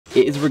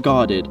It is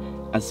regarded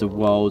as the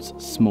world's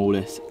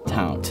smallest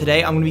town.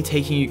 Today I'm going to be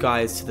taking you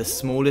guys to the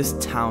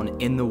smallest town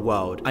in the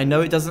world. I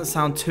know it doesn't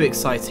sound too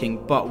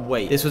exciting, but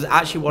wait, this was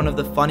actually one of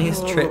the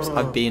funniest trips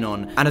I've been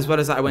on, and as well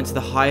as that, I went to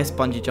the highest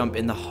bungee jump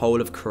in the whole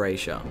of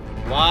Croatia.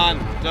 1,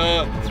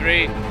 2,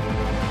 3,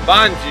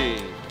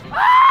 bungee!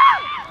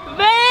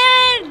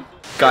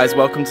 Guys,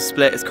 welcome to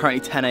Split. It's currently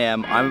 10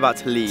 AM. I'm about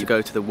to leave to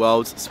go to the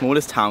world's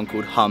smallest town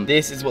called Hum.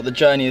 This is what the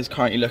journey is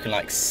currently looking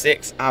like.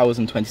 6 hours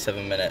and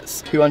 27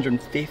 minutes.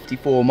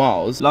 254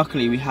 miles.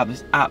 Luckily, we have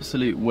this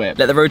absolute whip.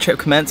 Let the road trip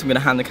commence. I'm gonna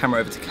hand the camera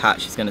over to Kat.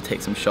 She's gonna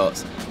take some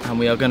shots and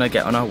we are gonna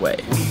get on our way.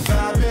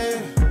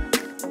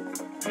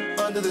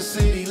 Under the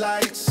city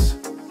lights,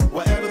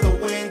 wherever the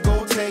wind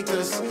go take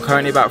us.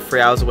 Currently about 3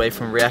 hours away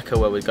from Rijeka,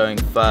 where we're going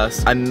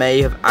first. I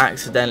may have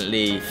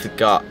accidentally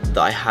forgot that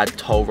I had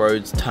toll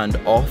roads turned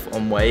off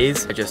on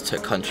Waze. I just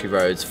took country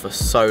roads for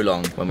so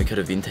long when we could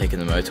have been taking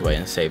the motorway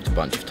and saved a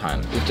bunch of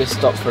time. We've just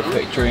stopped for a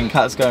quick drink.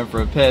 Kat's going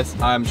for a piss.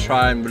 I'm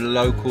trying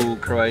local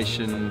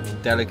Croatian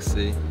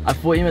delicacy. I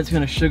thought you meant to be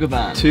on a sugar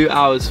van. 2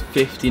 hours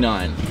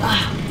 59.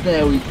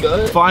 There we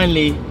go.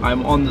 Finally,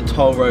 I'm on the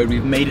toll road.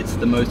 We've made it to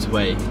the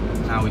motorway.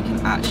 Now we can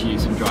actually do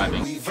some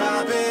driving.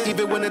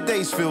 Even when the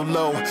days feel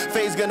low,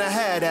 face gonna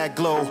have that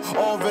glow.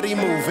 Already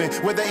moving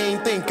where they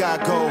ain't think I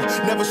go.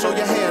 Never show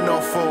your hand no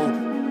fool.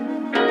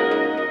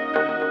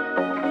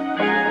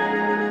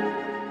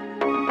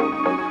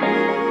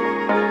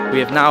 We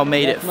have now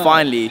made it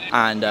finally,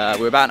 and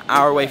we're about an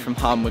hour away from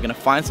Hum. We're gonna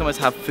find somewhere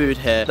to have food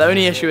here. The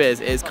only issue is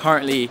it's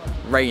currently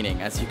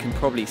raining, as you can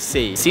probably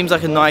see. Seems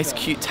like a nice,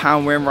 cute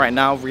town we're in right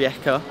now,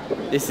 Rijeka.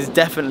 This is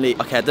definitely,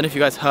 okay, I don't know if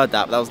you guys heard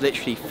that, but that was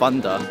literally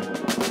thunder.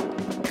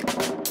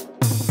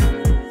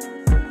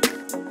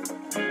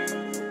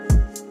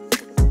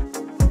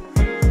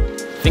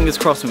 Fingers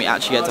crossed when we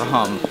actually get to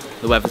Hum,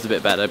 the weather's a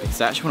bit better,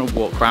 because I actually want to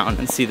walk around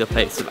and see the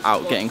place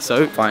without getting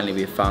soaked. Finally,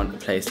 we have found a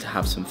place to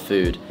have some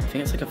food. I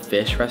think it's like a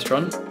fish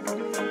restaurant.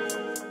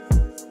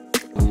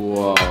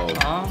 Whoa,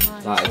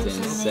 that is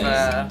insane.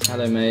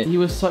 Hello, mate. He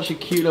was such a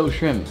cute little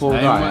shrimp. Poor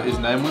guy. His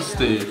name was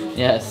Steve.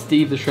 Yeah,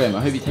 Steve the shrimp.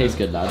 I hope you taste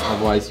good, lad.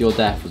 Otherwise, your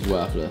death was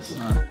worthless.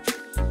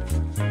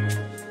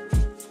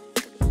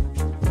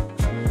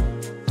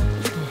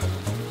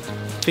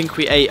 I think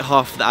we ate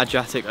half the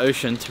Adriatic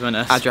Ocean, to be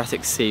honest.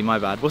 Adriatic Sea, my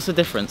bad. What's the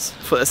difference?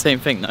 For the same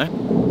thing, no?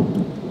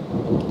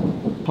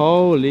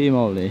 Holy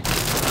moly.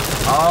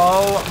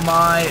 Oh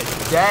my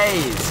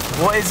days.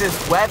 What is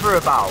this weather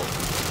about?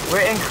 We're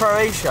in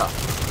Croatia,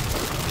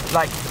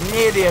 like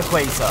near the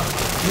equator,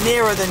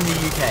 nearer than the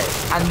UK.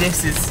 And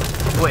this is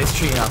what it's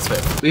treating us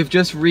with. We've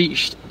just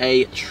reached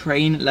a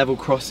train level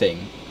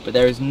crossing, but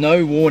there is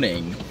no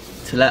warning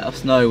to let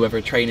us know whether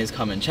a train is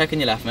coming. Check on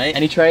your left, mate.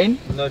 Any train?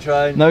 No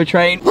train. No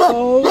train.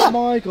 Oh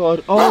my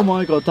god. Oh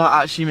my god. That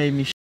actually made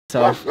me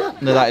myself.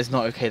 No, that is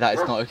not okay. That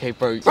is not okay,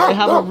 bro. They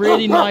have a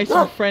really nice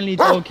and friendly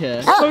dog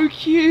here. So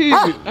cute.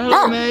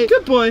 Hello, mate.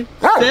 Good boy.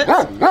 Sit.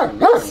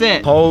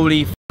 Sit.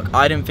 Holy f***.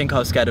 I didn't think I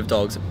was scared of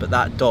dogs, but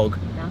that dog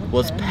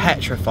was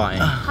petrifying.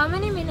 How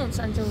many minutes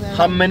until we're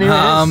How many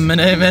minutes? How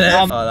many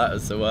minutes? Oh, that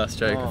was the worst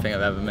joke I think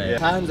I've ever made.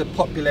 Town's a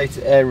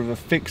populated area with a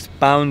fixed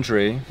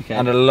boundary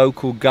and a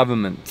local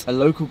government. A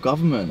local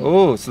government?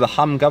 Oh, so the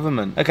Hum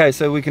government. Okay,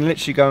 so we can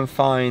literally go and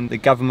find the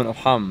government of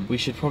Hum. We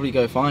should probably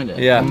go find it.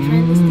 Yeah.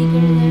 find the sticker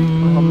there?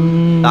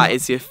 That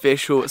is the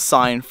official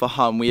sign for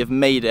Hum. We have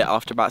made it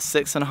after about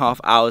 6.5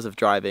 hours of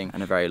driving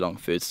and a very long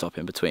food stop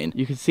in between.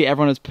 You can see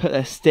everyone has put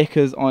their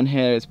stickers on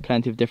here. There's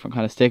plenty of different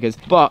kind of stickers.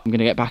 But I'm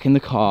gonna get back in the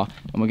car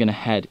and we're gonna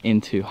head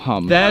into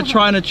Hum. They're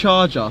trying to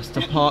charge us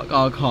to park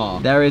our car.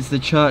 There is the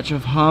Church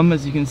of Hum,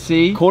 as you can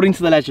see. According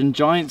to the legend,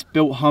 giants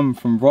built Hum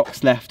from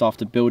rocks left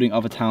after building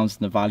other towns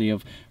in the valley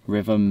of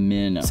River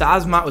Mirna. So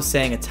as Matt was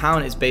saying, a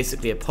town is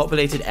basically a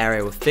populated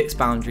area with fixed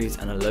boundaries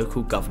and a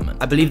local government.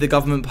 I believe the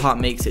government part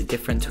makes it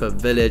different to a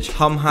village.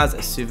 Hum has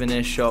a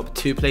souvenir shop,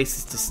 2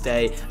 places to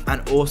stay,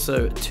 and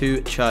also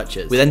 2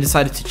 churches. We then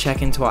decided to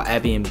check into our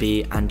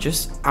Airbnb and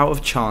just out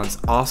of chance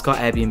ask our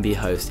Airbnb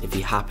host if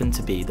he happened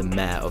to be the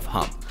mayor of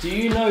Hum. Do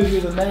you know who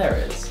the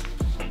mayor is?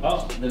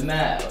 Oh, The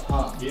mayor of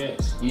Hum?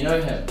 yes. You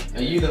know him?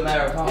 Are you the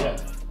mayor of Hum? Yeah.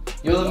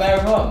 You're the mayor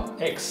of Hum?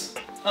 X.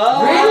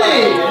 Oh,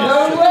 really?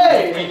 No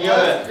way!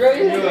 That's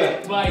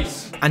great.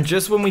 Twice. And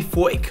just when we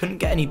thought it couldn't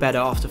get any better,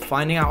 after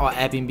finding out our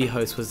Airbnb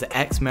host was the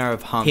ex-mayor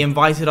of Hum, he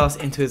invited us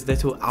into his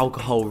little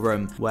alcohol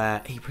room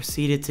where he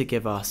proceeded to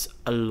give us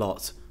a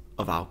lot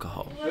of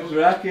alcohol.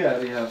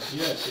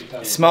 Yes,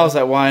 It smells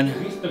like wine.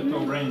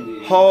 Mr.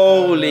 Brandy.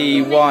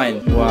 Holy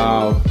wine.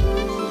 Wow.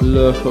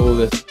 Look at all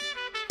this.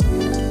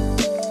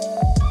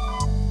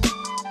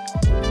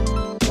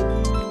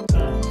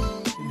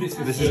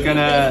 This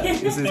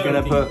is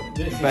gonna put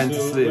Ben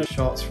to sleep.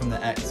 Shots from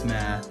the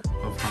ex-mayor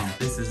of Hum.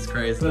 This is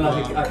crazy.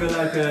 I feel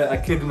like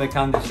a kid in a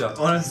candy shop.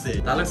 Honestly,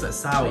 that looks like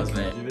sours,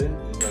 mate.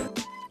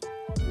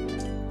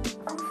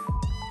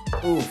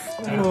 Oof.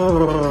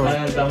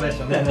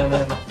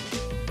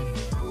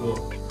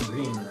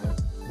 Green.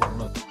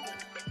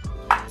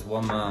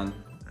 One man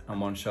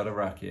and 1 shot of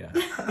rakia.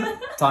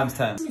 Times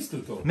 10.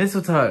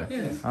 Mistletoe.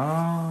 Yeah.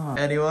 Ah.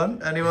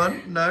 Anyone?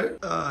 Anyone? No?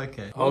 Oh,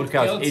 okay. Old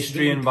couch,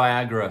 Istrian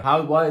Viagra.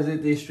 Why is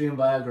it the Istrian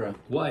Viagra?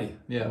 Why?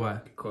 Yeah. Why?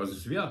 Because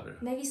it's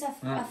Viagra. Maybe it's a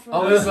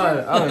Oh, it's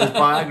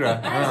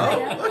Viagra.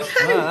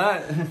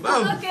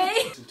 Okay.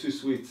 It's too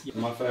sweet.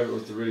 My favorite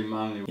was the really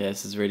manly. Yeah,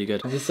 this is really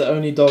good. Is this the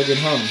only dog in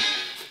Hum?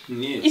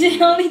 Yes. Is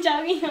it only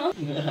Johnny? No.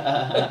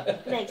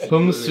 Next.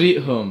 Hum sweet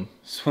hum.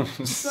 So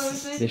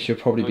This should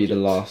probably be the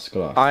last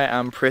glass. I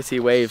am pretty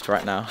waved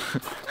right now.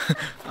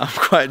 I'm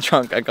quite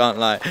drunk, I can't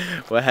lie.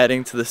 We're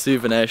heading to the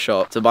souvenir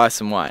shop to buy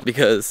some wine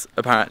because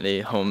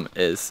apparently Hum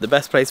is the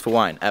best place for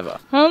wine ever.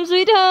 Home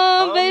sweet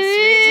home,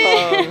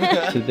 baby.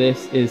 So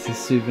this is the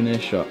souvenir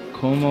shop.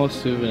 Como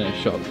Souvenir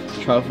Shop.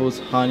 Truffles,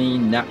 honey,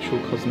 natural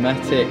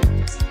cosmetic.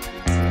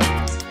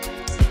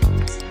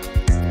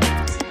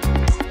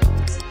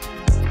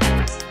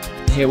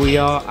 Here we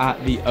are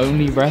at the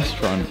only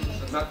restaurant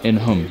in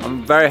Hum.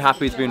 I'm very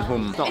happy to be in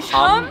Hum. It's not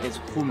Hum? it's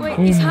Hum. Wait,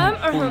 is hum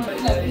or hum?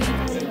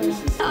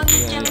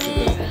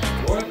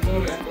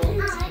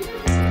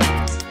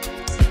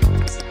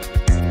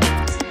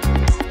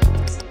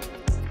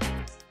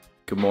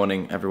 Good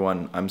morning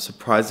everyone. I'm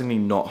surprisingly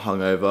not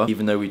hungover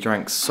even though we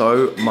drank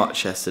so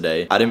much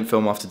yesterday. I didn't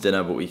film after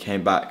dinner but we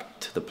came back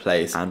to the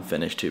place and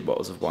finished 2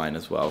 bottles of wine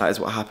as well. That is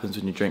what happens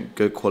when you drink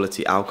good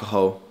quality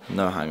alcohol.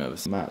 No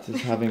hangovers. Matt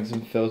is having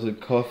some filtered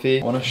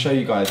coffee. I want to show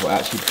you guys what I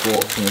actually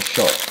bought from the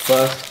shop.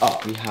 First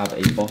up we have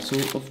a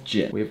bottle of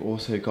gin. We've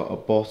also got a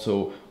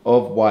bottle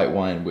of white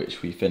wine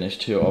which we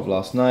finished 2 of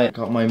last night.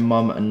 Got my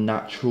mum a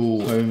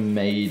natural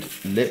homemade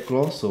lip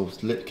gloss or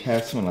lip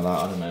care, something like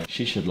that, I don't know.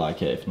 She should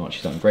like it, if not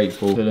she's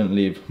ungrateful. Couldn't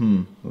leave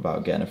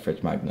without getting a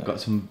fridge magnet.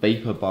 Got some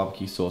Vapor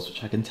barbecue sauce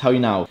which I can tell you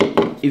now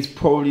is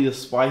probably the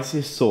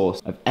spiciest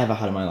sauce I've ever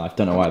had in my life.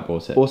 Don't know why I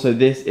bought it. Also,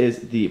 this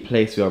is the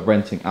place we are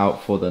renting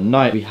out for the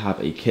night. We have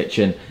a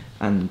kitchen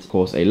and of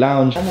course a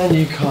lounge. And then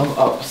you come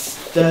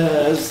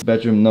upstairs.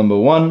 Bedroom number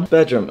 1,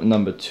 bedroom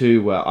number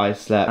 2 where I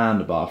slept,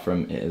 and a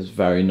bathroom. It is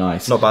very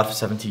nice. Not bad for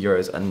 70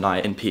 euros a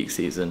night in peak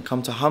season.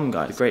 Come to Hum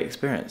guys, it's a great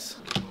experience.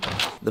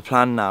 The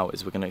plan now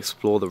is we're going to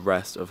explore the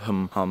rest of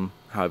Hum,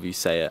 however you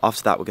say it.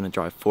 After that, we're going to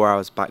drive 4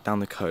 hours back down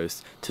the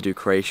coast to do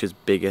Croatia's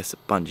biggest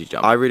bungee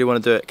jump. I really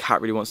want to do it,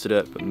 Kat really wants to do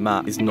it, but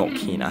Matt is not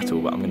keen at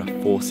all, but I'm going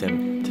to force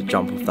him to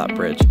jump off that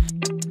bridge.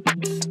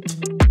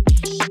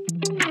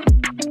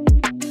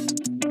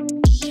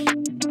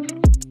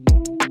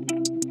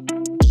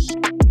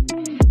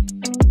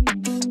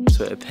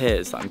 So it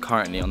appears that I'm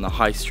currently on the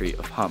high street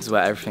of Hum. This is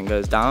where everything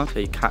goes down, so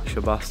you catch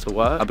your bus to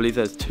work. I believe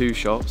there's 2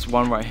 shops,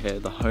 one right here,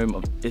 the home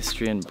of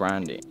Istrian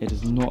brandy. It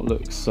does not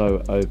look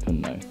so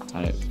open though,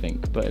 I don't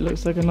think, but it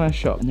looks like a nice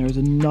shop. And there is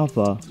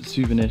another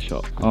souvenir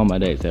shop. Oh my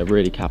days, they're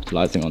really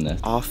capitalizing on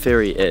this. Our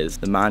theory is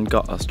the man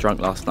got us drunk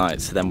last night,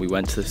 so then we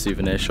went to the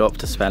souvenir shop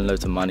to spend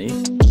loads of money.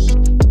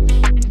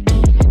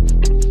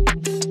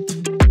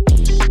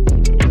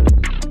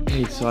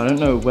 So I don't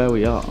know where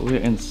we are. We're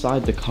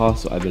inside the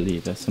castle, I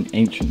believe. There's some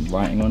ancient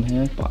writing on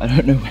here, but I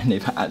don't know when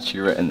they've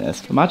actually written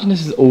this. Imagine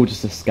this is all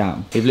just a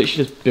scam. They've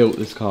literally just built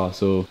this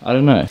castle. I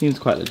don't know. It seems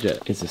quite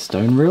legit. Is the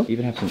stone real?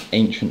 Even have some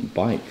ancient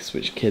bikes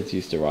which kids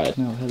used to ride.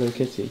 Oh, Hello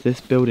Kitty. This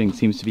building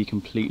seems to be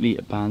completely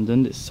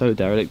abandoned. It's so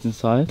derelict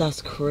inside.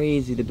 That's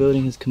crazy. The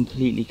building has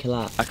completely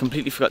collapsed. I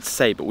completely forgot to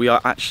say, but we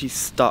are actually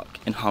stuck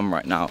in Hum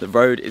right now. The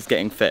road is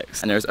getting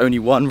fixed, and there is only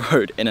one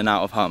road in and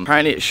out of Hum.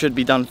 Apparently it should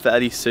be done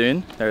fairly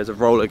soon. There is a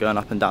roller going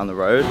up and down the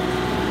road.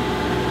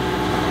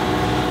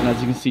 And as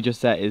you can see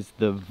just there is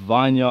the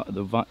vineyard,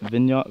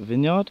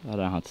 vineyard? I don't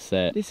know how to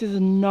say it. This is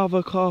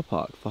another car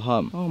park for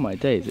Hum. Oh my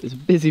days, it's a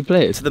busy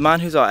place. So the man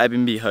who's our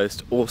Airbnb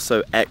host,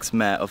 also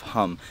ex-mayor of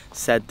Hum,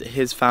 said that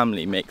his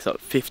family makes up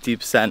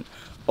 50%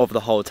 of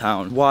the whole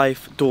town.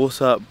 Wife,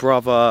 daughter,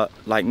 brother,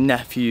 like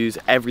nephews,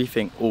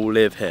 everything all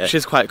live here, which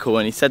is quite cool.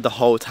 And he said the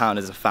whole town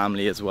is a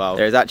family as well.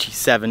 There's actually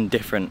 7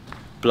 different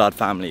blood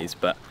families,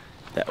 but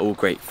they're all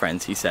great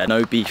friends, he said.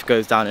 No beef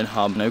goes down in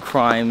Hum, no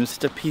crimes.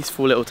 It's a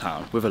peaceful little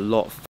town with a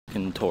lot of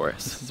fucking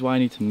tourists. This is why I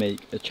need to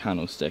make a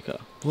channel sticker.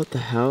 What the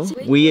hell?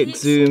 We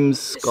exhume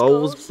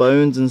skulls,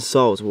 bones and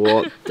souls.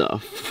 What the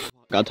f***?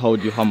 I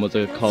told you Hum was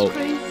a cult.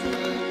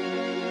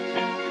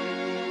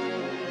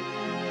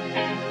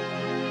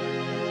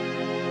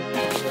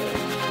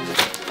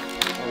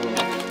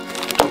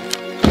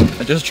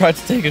 I just tried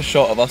to take a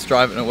shot of us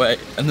driving away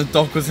and the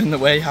dog was in the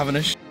way having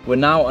a sh. We're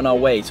now on our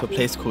way to a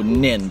place called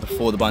Nin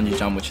before the bungee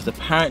jump, which is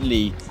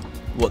apparently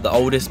the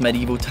oldest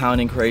medieval town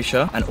in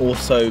Croatia and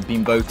also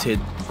been voted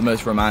the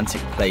most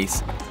romantic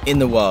place in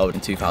the world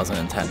in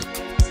 2010.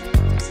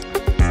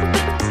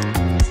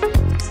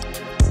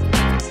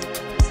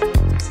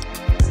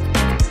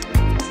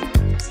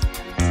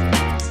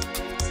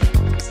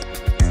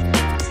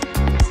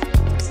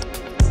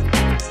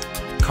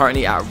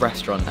 currently at a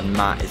restaurant and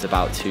Matt is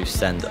about to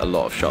send a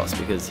lot of shots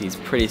because he's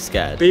pretty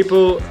scared.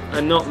 People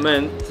are not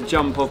meant to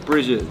jump off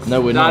bridges.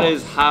 No, we're not. That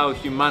is how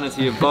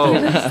humanity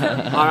evolved.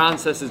 Our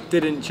ancestors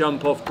didn't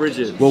jump off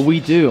bridges. Well, we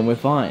do, and we're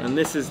fine. And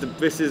this is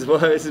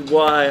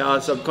why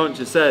our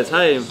subconscious says,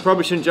 hey, you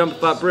probably shouldn't jump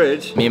off that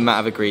bridge. Me and Matt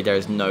have agreed there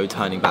is no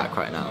turning back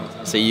right now.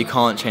 So you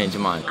can't change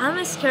your mind.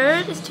 I'm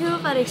scared too,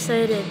 but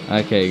excited.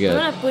 Okay, I'm good.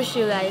 gonna push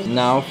you guys.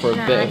 Now for a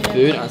bit of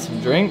food and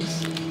some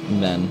drinks,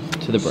 and then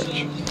to the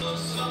bridge.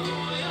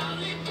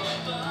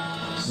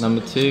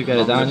 Number 2, get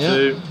it down,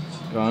 yeah?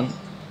 Go on.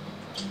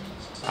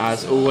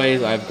 As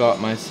always, I've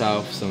got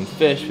myself some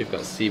fish. We've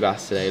got sea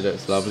bass today,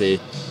 looks lovely.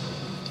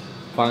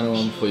 Final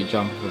one before you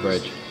jump off the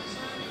bridge.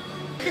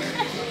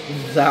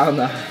 Down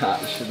the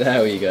hatch,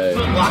 there we go.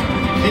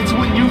 It's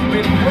when you've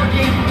been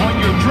working on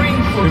your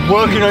dream for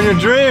Working on your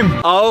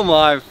dream! Oh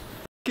my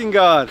f***ing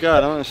god.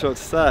 God, I'm not sure what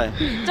to say.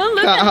 Don't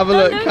look. Can't have a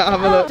look, can't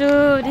have a look.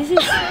 Dude, this is.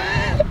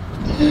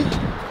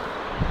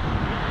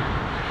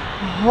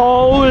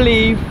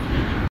 Holy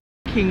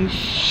f***ing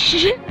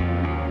shit.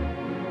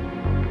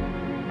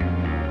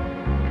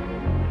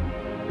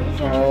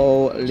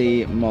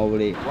 Holy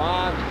moly.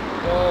 1,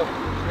 2,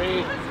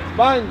 3,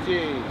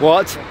 bungee!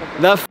 What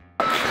the f***?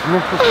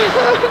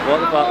 What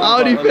the fuck?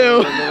 How do you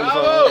feel?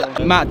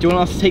 Matt, do you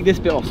want us to take this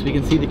bit off so we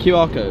can see the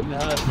QR code?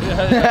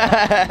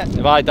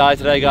 If I die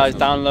today, guys,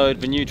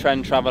 download the new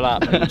Trend Travel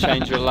app and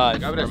change your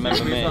life.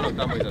 Remember me.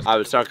 I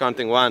will start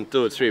counting 1,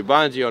 2, 3.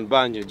 Bungee on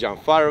bungee,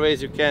 jump far away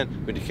as you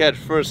can with the head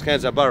first,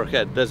 hands above your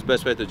head. That's the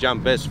best way to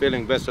jump, best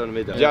feeling, best on the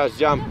middle. Just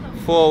jump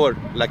forward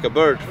like a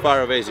bird,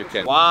 far away as you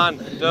can. 1,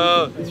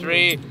 2,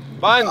 3,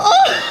 bungee!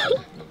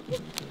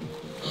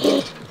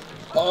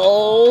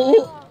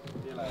 Oh!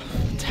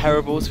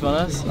 Terrible to be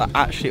honest, like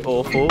actually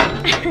awful.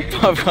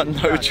 But I've got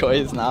no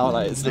choice now,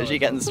 like it's literally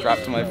getting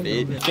strapped to my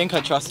feet. I think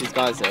I trust these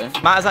guys though.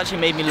 Matt has actually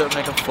made me look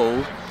like a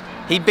fool.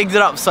 He bigged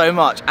it up so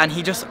much and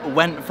he just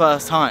went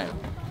first time.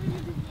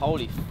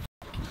 Holy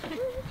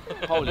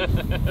f***. Holy f***.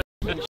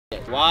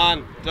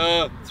 1,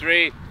 2,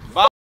 3,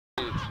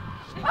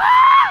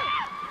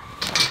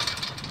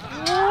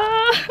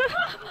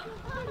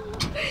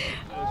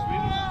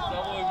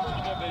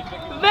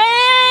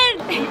 Man!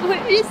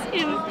 Where is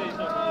him?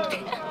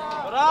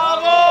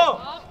 Bravo!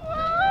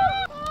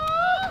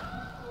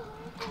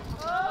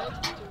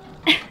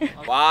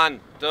 1,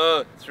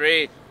 2,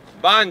 3,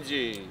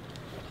 bungee!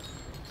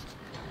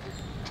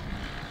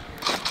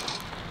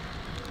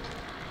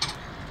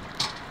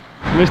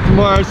 Mr.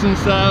 Morrison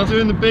South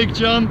doing the big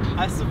jump.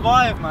 I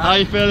survived, man. How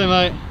you feeling,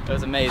 mate? It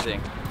was amazing.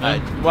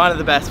 One of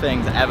the best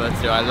things ever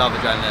to do. I love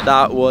adrenaline.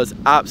 That was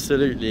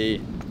absolutely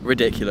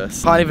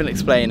ridiculous. Can't even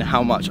explain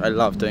how much I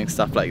love doing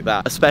stuff like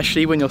that,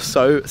 especially when you're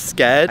so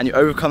scared and you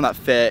overcome that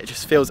fear. It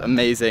just feels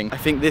amazing. I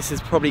think this is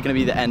probably going to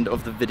be the end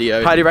of the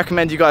video. Highly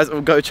recommend you guys all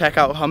go check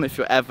out Hum if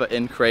you're ever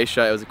in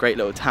Croatia. It was a great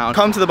little town.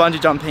 Come to the bungee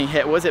jumping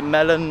hit. Was it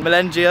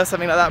Melengia,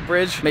 something like that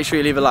bridge? Make sure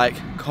you leave a like,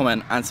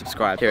 comment and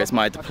subscribe. Here is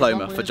my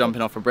diploma for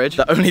jumping off a bridge.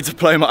 The only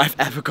diploma I've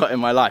ever got in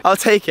my life. I'll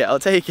take it, I'll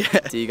take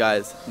it. See you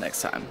guys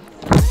next time.